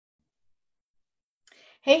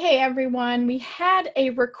Hey everyone. We had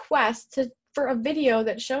a request for a video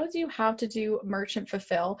that shows you how to do merchant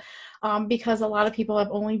fulfill because a lot of people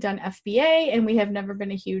have only done FBA and we have never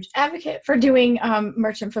been a huge advocate for doing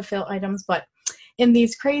merchant fulfill items. But in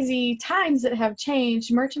these crazy times that have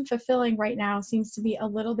changed, merchant fulfilling right now seems to be a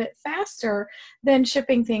little bit faster than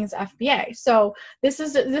shipping things FBA. So this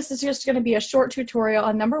is just going to be a short tutorial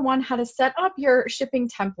on number one, how to set up your shipping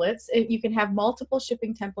templates. You can have multiple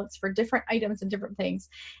shipping templates for different items and different things,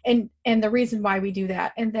 and the reason why we do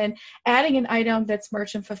that. And then adding an item that's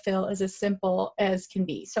merchant fulfill is as simple as can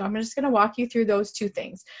be. So I'm just going to walk you through those two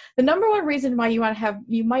things. The number one reason why you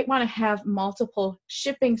might want to have multiple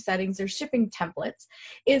shipping settings or shipping templates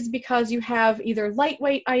is because you have either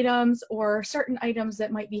lightweight items or certain items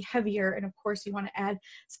that might be heavier, and of course you want to add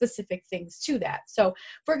specific things to that. So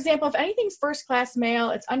for example, if anything's first class mail,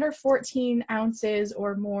 it's under 14 ounces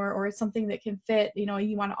or more, or it's something that can fit,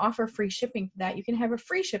 you want to offer free shipping for that, you can have a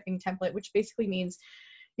free shipping template, which basically means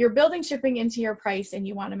you're building shipping into your price and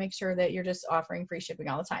you want to make sure that you're just offering free shipping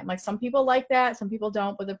all the time. Like, some people like that, some people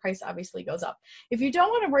don't, but the price obviously goes up. If you don't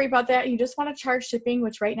want to worry about that, you just want to charge shipping,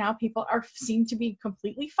 which right now people seem to be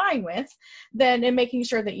completely fine with, then in making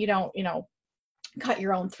sure that you don't, cut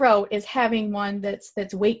your own throat, is having one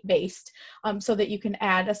that's weight based, so that you can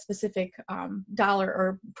add a specific dollar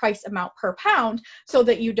or price amount per pound, so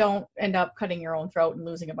that you don't end up cutting your own throat and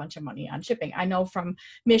losing a bunch of money on shipping. I know from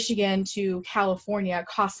Michigan to California, it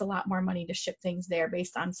costs a lot more money to ship things there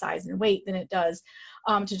based on size and weight than it does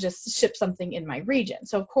to just ship something in my region.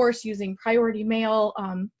 So of course, using priority mail,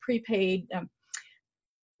 prepaid,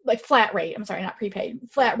 like flat rate, I'm sorry, not prepaid,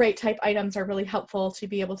 flat rate type items are really helpful to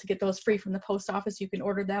be able to get those free from the post office. You can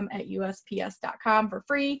order them at USPS.com for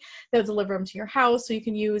free. They'll deliver them to your house. So you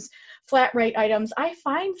can use flat rate items. I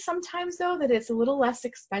find sometimes though that it's a little less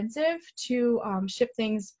expensive to ship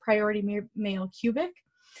things priority mail cubic.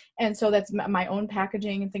 And so that's my own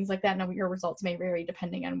packaging and things like that. Now your results may vary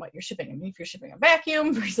depending on what you're shipping. I mean, if you're shipping a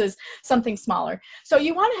vacuum versus something smaller. So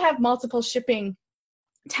you want to have multiple shipping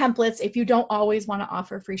templates if you don't always want to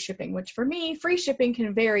offer free shipping, which for me, free shipping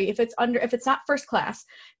can vary. If it's not first class,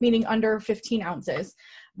 meaning under 15 ounces,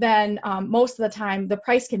 then most of the time the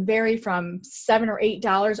price can vary from $7 or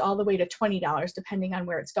 $8 all the way to $20 depending on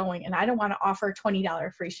where it's going. And I don't want to offer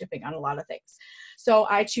 $20 free shipping on a lot of things. So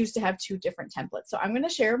I choose to have two different templates. So I'm going to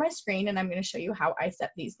share my screen and I'm going to show you how I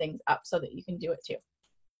set these things up so that you can do it too.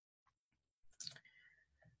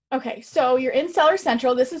 Okay, so you're in Seller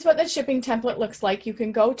Central. This is what the shipping template looks like. You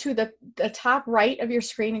can go to the top right of your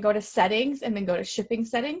screen and go to settings and then go to shipping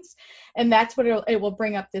settings. And that's what it will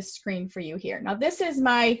bring up this screen for you here. Now this is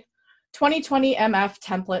my 2020 MF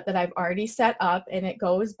template that I've already set up, and it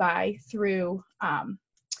goes by through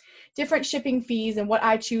different shipping fees and what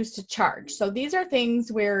I choose to charge. So these are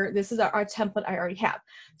things where this is our template I already have.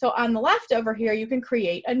 So on the left over here, you can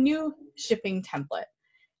create a new shipping template.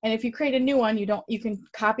 And if you create a new one, you can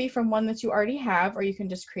copy from one that you already have, or you can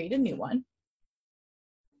just create a new one.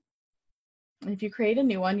 And if you create a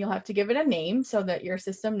new one, you'll have to give it a name so that your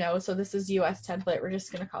system knows. So this is US template. We're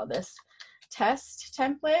just going to call this test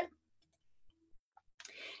template.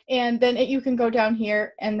 And then you can go down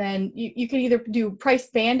here and then you can either do price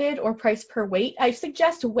banded or price per weight. I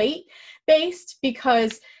suggest weight based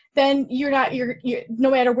because then you're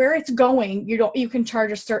no matter where it's going, you can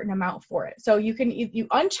charge a certain amount for it. So you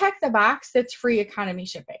uncheck the box that's free economy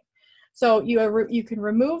shipping. So you can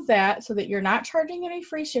remove that so that you're not charging any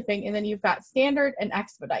free shipping, and then you've got standard and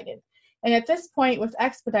expedited. And at this point with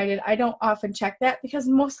expedited, I don't often check that because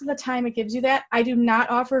most of the time it gives you that. I do not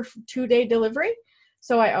offer 2-day delivery,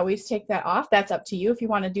 so I always take that off. That's up to you if you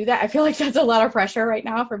want to do that. I feel like that's a lot of pressure right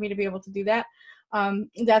now for me to be able to do that.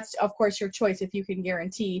 That's of course your choice if you can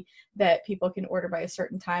guarantee that people can order by a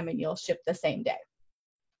certain time and you'll ship the same day.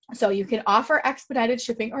 So you can offer expedited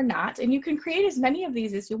shipping or not, and you can create as many of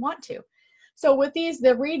these as you want to. So with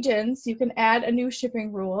the regions, you can add a new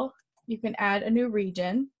shipping rule. You can add a new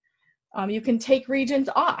region. You can take regions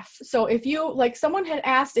off. So if someone had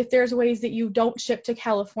asked if there's ways that you don't ship to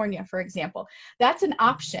California, for example, that's an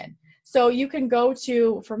option. So you can go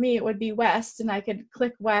to, for me, it would be West, and I could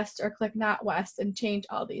click West or click not West and change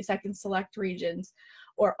all these. I can select regions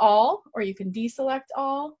or all, or you can deselect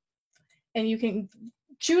all, and you can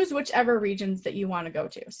choose whichever regions that you want to go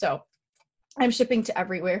to. So I'm shipping to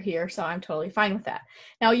everywhere here, so I'm totally fine with that.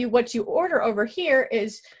 Now what you order over here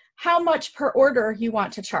is how much per order you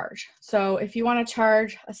want to charge. So if you want to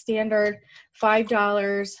charge a standard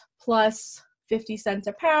 $5 plus 50 cents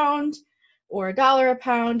a pound, or $1 a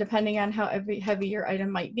pound, depending on how heavy your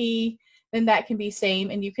item might be, then that can be same.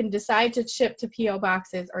 And you can decide to ship to PO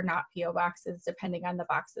boxes or not PO boxes, depending on the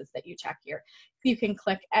boxes that you check here. You can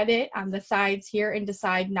click edit on the sides here and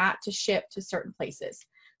decide not to ship to certain places.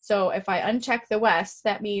 So if I uncheck the West,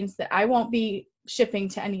 that means that I won't be shipping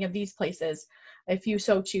to any of these places if you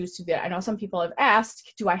so choose to do that. I know some people have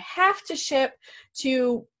asked, do I have to ship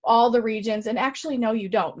to all the regions? And actually, no, you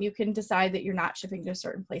don't. You can decide that you're not shipping to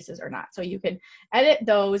certain places or not. So you can edit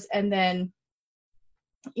those and then,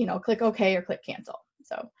 you know, click OK or click cancel.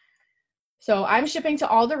 So I'm shipping to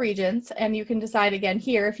all the regions, and you can decide again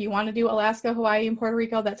here if you want to do Alaska, Hawaii, and Puerto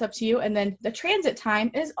Rico, that's up to you. And then the transit time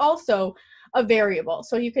is also a variable.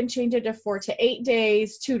 So you can change it to 4 to 8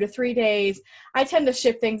 days, 2 to 3 days. I tend to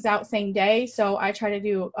ship things out same day. So I try to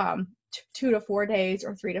do 2 to 4 days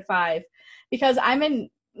or 3 to 5 because I'm in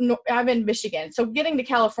Michigan. So getting to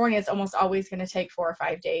California is almost always going to take 4 or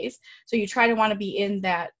 5 days. So you try to want to be in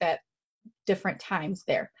that different times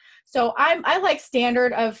there. So I like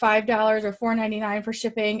standard of $5 or $4.99 for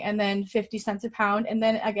shipping, and then 50 cents a pound. And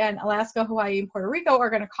then again, Alaska, Hawaii, and Puerto Rico are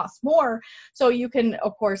going to cost more. So you can,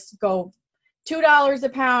 of course, go $2 a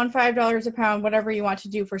pound, $5 a pound, whatever you want to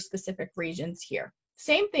do for specific regions here.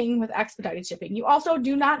 Same thing with expedited shipping. You also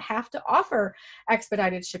do not have to offer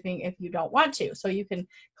expedited shipping if you don't want to. So you can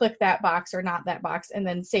click that box or not that box. And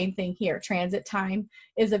then same thing here. Transit time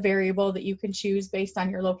is a variable that you can choose based on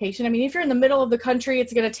your location. I mean, if you're in the middle of the country,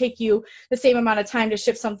 it's going to take you the same amount of time to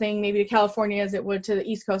ship something maybe to California as it would to the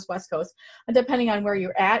East Coast, West Coast. And depending on where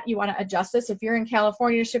you're at, you want to adjust this. If you're in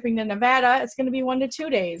California shipping to Nevada, it's going to be 1 to 2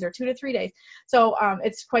 days or 2 to 3 days. So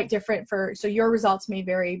it's quite different so your results may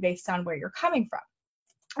vary based on where you're coming from.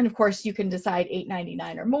 And of course, you can decide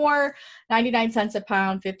 $8.99 or more, 99 cents a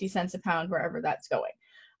pound, 50 cents a pound, wherever that's going.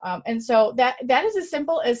 And so that is as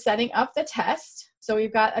simple as setting up the test. So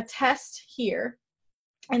we've got a test here,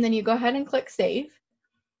 and then you go ahead and click save.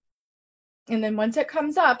 And then once it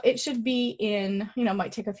comes up, it should be in,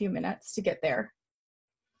 might take a few minutes to get there.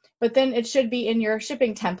 But then it should be in your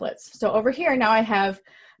shipping templates. So over here, now I have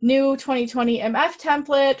new 2020 MF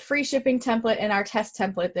template, free shipping template, and our test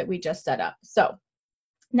template that we just set up. So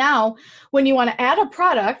now, when you want to add a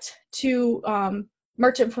product to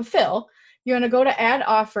Merchant Fulfill, you're going to go to Add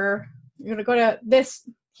Offer. You're going to go to this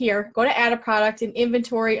here, go to Add a Product in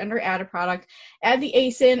Inventory under Add a Product, add the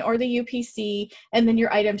ASIN or the UPC, and then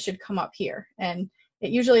your item should come up here. And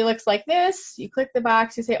it usually looks like this. You click the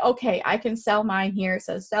box, you say, okay, I can sell mine here. It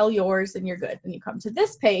says sell yours, and you're good. Then you come to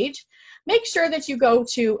this page. Make sure that you go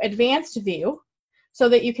to Advanced View, so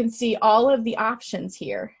that you can see all of the options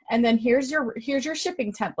here. And then here's your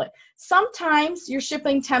shipping template. Sometimes your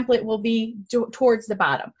shipping template will be towards the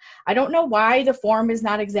bottom. I don't know why the form is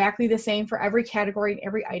not exactly the same for every category and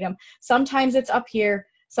every item. Sometimes it's up here,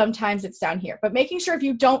 sometimes it's down here. But making sure if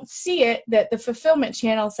you don't see it, that the fulfillment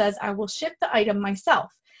channel says, I will ship the item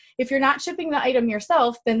myself. If you're not shipping the item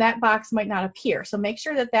yourself, then that box might not appear. So make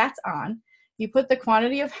sure that that's on. You put the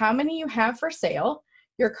quantity of how many you have for sale,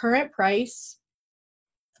 your current price,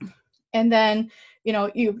 and then,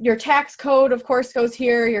 your tax code, of course, goes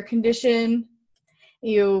here, your condition.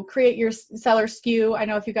 You create your seller SKU. I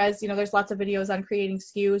know if you guys, there's lots of videos on creating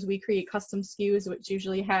SKUs. We create custom SKUs, which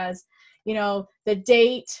usually has, the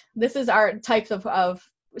date. This is our types of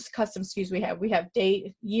custom SKUs we have. We have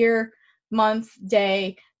date, year, month,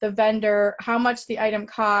 day, the vendor, how much the item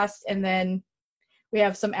costs, and then we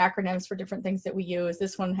have some acronyms for different things that we use.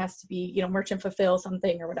 This one has to be, Merchant Fulfill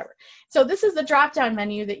something or whatever. So this is the drop-down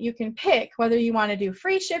menu that you can pick whether you want to do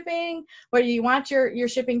free shipping, whether you want your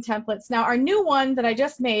shipping templates. Now, our new one that I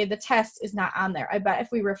just made, the test is not on there. I bet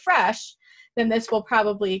if we refresh, then this will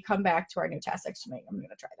probably come back to our new test. Actually, I'm going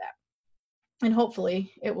to try that. And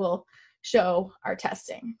hopefully it will show our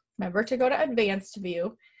testing. Remember to go to Advanced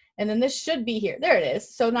View. And then this should be here. There it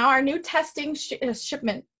is. So now our new testing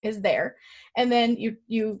shipment is there. And then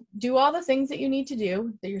you do all the things that you need to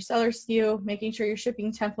do, your seller SKU, making sure your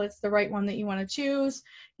shipping template's the right one that you want to choose,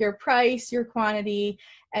 your price, your quantity.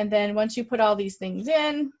 And then once you put all these things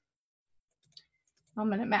in, I'm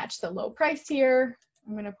going to match the low price here.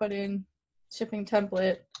 I'm going to put in shipping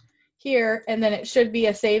template here, and then it should be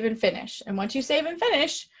a save and finish. And once you save and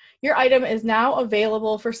finish, your item is now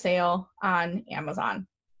available for sale on Amazon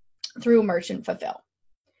through Merchant Fulfill.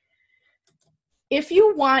 If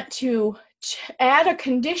you want to add a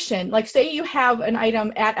condition, like say you have an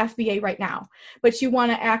item at FBA right now, but you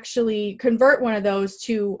want to actually convert one of those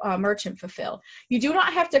to Merchant Fulfill, you do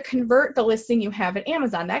not have to convert the listing you have at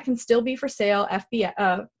Amazon. That can still be for sale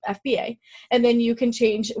FBA, and then you can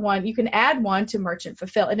change one, you can add one to Merchant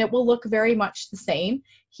Fulfill, and it will look very much the same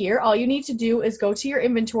here. All you need to do is go to your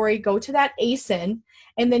inventory, go to that ASIN,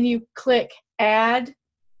 and then you click Add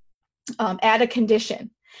add a condition.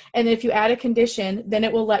 And if you add a condition, then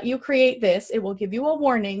it will let you create this. It will give you a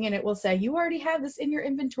warning and it will say, you already have this in your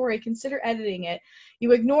inventory, consider editing it.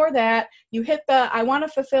 You ignore that, you hit the, I want to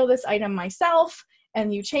fulfill this item myself,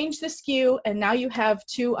 and you change the SKU, and now you have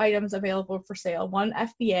 2 items available for sale, 1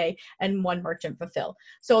 FBA and 1 merchant fulfill.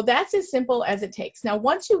 So that's as simple as it takes. Now,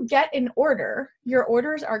 once you get an order, your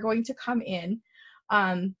orders are going to come in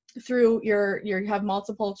through you have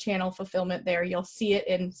multiple channel fulfillment there. You'll see it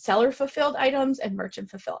in seller fulfilled items and merchant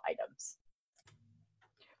fulfilled items.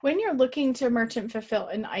 When you're looking to merchant fulfill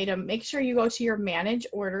an item, make sure you go to your manage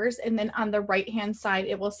orders, and then on the right hand side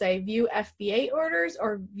it will say view FBA orders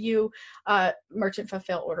or view merchant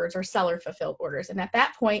fulfill orders or seller fulfilled orders. And at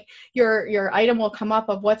that point your item will come up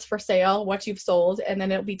of what's for sale, what you've sold, and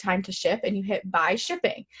then it'll be time to ship, and you hit buy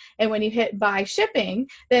shipping. And when you hit buy shipping,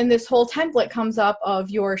 then this whole template comes up of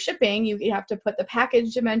your shipping. You have to put the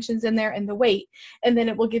package dimensions in there and the weight, and then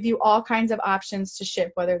it will give you all kinds of options to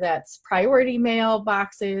ship, whether that's priority mail,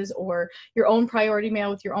 boxes, or your own priority mail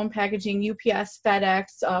with your own packaging, UPS,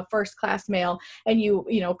 FedEx, first class mail, and you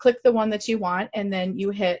click the one that you want, and then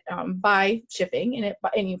you hit buy shipping,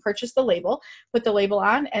 and you purchase the label, put the label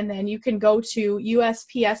on, and then you can go to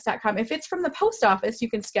USPS.com. If it's from the post office, you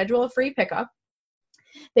can schedule a free pickup.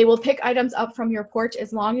 They will pick items up from your porch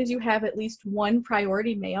as long as you have at least 1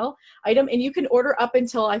 priority mail item, and you can order up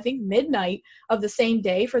until I think midnight of the same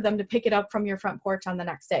day for them to pick it up from your front porch on the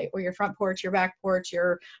next day, or your front porch, your back porch,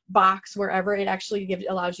 your box, wherever. It actually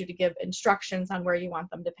allows you to give instructions on where you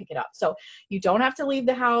want them to pick it up. So you don't have to leave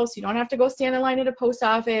the house. You don't have to go stand in line at a post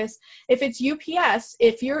office. If it's UPS,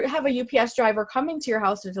 if you have a UPS driver coming to your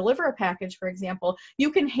house to deliver a package, for example,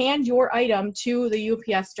 you can hand your item to the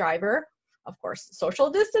UPS driver. Of course, social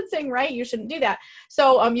distancing, right? You shouldn't do that.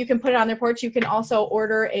 So you can put it on their porch. You can also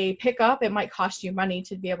order a pickup. It might cost you money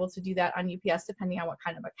to be able to do that on UPS, depending on what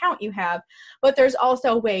kind of account you have. But there's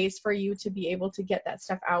also ways for you to be able to get that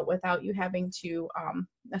stuff out without you having to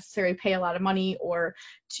necessarily pay a lot of money or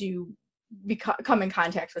to come in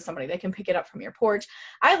contact with somebody. They can pick it up from your porch.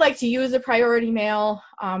 I like to use the priority mail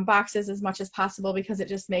boxes as much as possible because it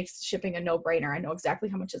just makes shipping a no-brainer. I know exactly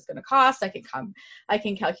how much it's going to cost. I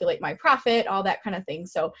can calculate my profit, all that kind of thing.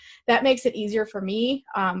 So that makes it easier for me.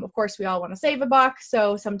 Of course, we all want to save a buck,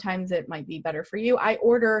 so sometimes it might be better for you. I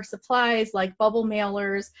order supplies like bubble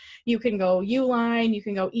mailers. You can go Uline, you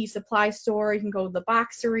can go eSupply Store, you can go The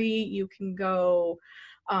Boxery, you can go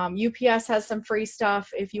UPS has some free stuff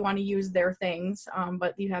if you want to use their things,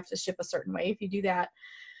 but you have to ship a certain way if you do that.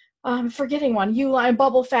 Forgetting one, Uline,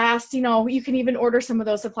 Bubble Fast, you can even order some of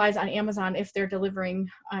those supplies on Amazon if they're delivering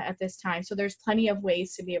at this time. So there's plenty of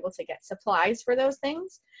ways to be able to get supplies for those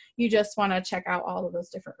things. You just want to check out all of those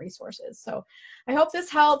different resources. So I hope this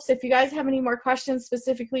helps. If you guys have any more questions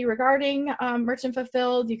specifically regarding Merchant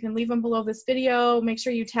Fulfilled, you can leave them below this video. Make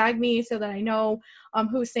sure you tag me so that I know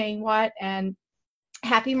who's saying what, and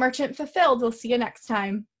happy Merchant Fulfilled. We'll see you next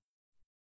time.